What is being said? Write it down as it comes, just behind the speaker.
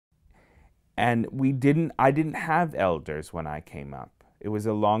And I didn't have elders when I came up. It was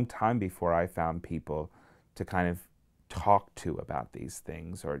a long time before I found people to kind of talk to about these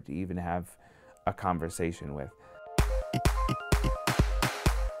things or to even have a conversation with.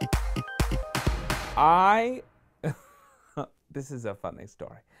 This is a funny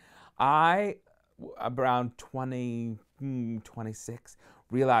story. Around 26,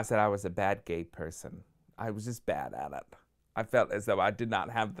 realized that I was a bad gay person. I was just bad at it. I felt as though I did not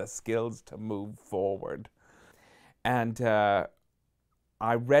have the skills to move forward. And I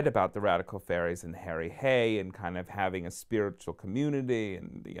read about the radical fairies and Harry Hay and kind of having a spiritual community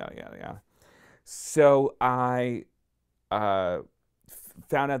and yada, yada, yada. So I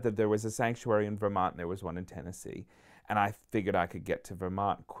found out that there was a sanctuary in Vermont and there was one in Tennessee. And I figured I could get to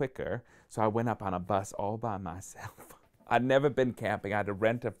Vermont quicker. So I went up on a bus all by myself. I'd never been camping. I had to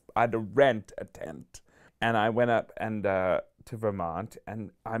rent a tent. And I went up and to Vermont,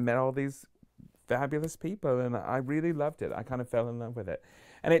 and I met all these fabulous people, and I really loved it. I kind of fell in love with it.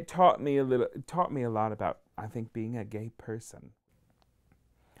 And it taught me a lot about, I think, being a gay person.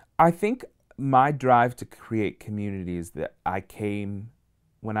 I think my drive to create communities that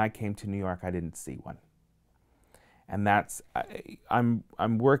when I came to New York, I didn't see one. And I'm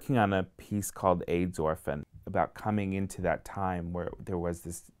working on a piece called AIDS Orphan, about coming into that time where there was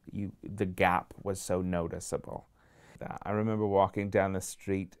the gap was so noticeable. I remember walking down the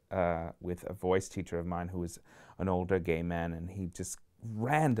street with a voice teacher of mine who was an older gay man, and he just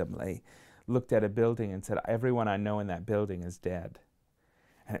randomly looked at a building and said, "Everyone I know in that building is dead."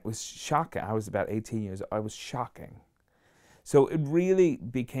 And it was shocking. I was about 18 years old. I was shocking. So it really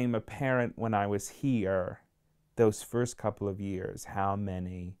became apparent when I was here, those first couple of years, how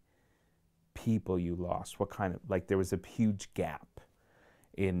many people you lost, what kind of, like, there was a huge gap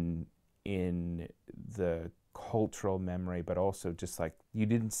in the cultural memory, but also just like you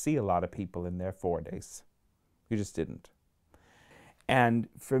didn't see a lot of people in their 40s. You just didn't. And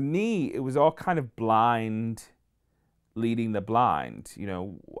for me, it was all kind of blind leading the blind. You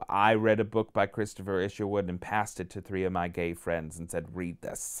know, I read a book by Christopher Isherwood and passed it to 3 of my gay friends and said, "Read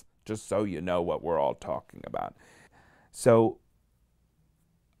this, just so you know what we're all talking about." So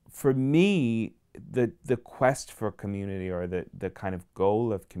for me, the quest for community, or the kind of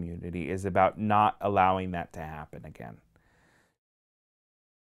goal of community, is about not allowing that to happen again.